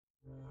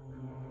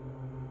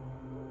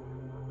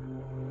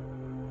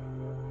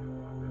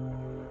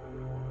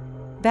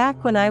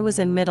Back when I was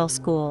in middle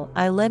school,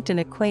 I lived in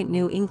a quaint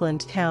New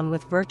England town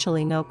with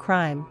virtually no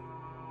crime.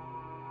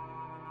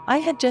 I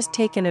had just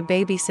taken a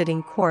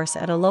babysitting course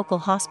at a local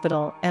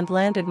hospital and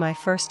landed my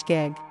first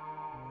gig.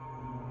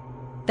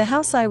 The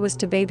house I was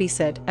to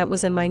babysit at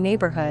was in my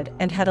neighborhood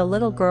and had a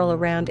little girl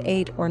around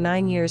 8 or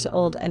 9 years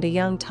old and a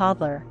young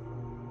toddler.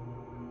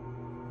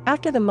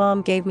 After the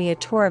mom gave me a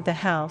tour of the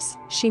house,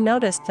 she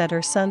noticed that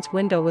her son's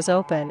window was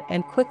open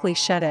and quickly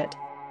shut it.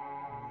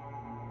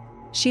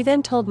 She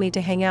then told me to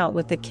hang out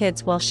with the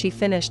kids while she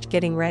finished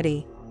getting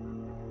ready.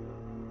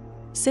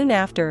 Soon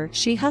after,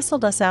 she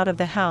hustled us out of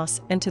the house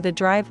and to the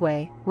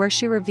driveway, where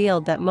she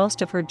revealed that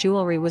most of her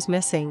jewelry was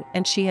missing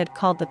and she had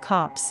called the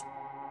cops.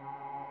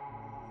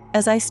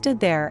 As I stood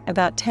there,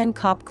 about 10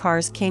 cop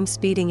cars came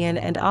speeding in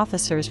and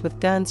officers with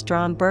guns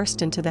drawn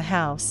burst into the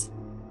house.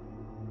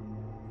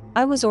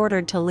 I was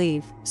ordered to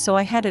leave, so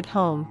I headed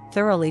home,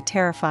 thoroughly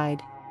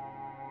terrified.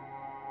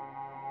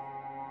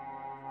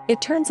 It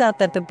turns out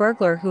that the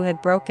burglar who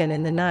had broken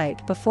in the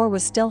night before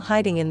was still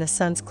hiding in the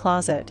son's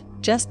closet,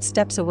 just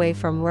steps away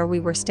from where we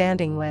were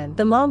standing when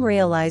the mom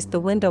realized the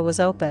window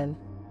was open.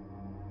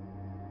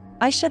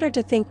 I shudder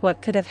to think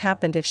what could have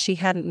happened if she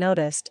hadn't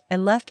noticed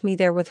and left me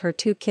there with her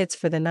 2 kids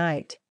for the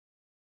night.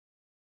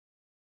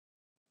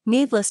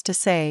 Needless to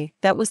say,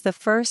 that was the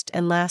first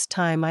and last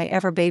time I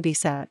ever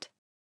babysat.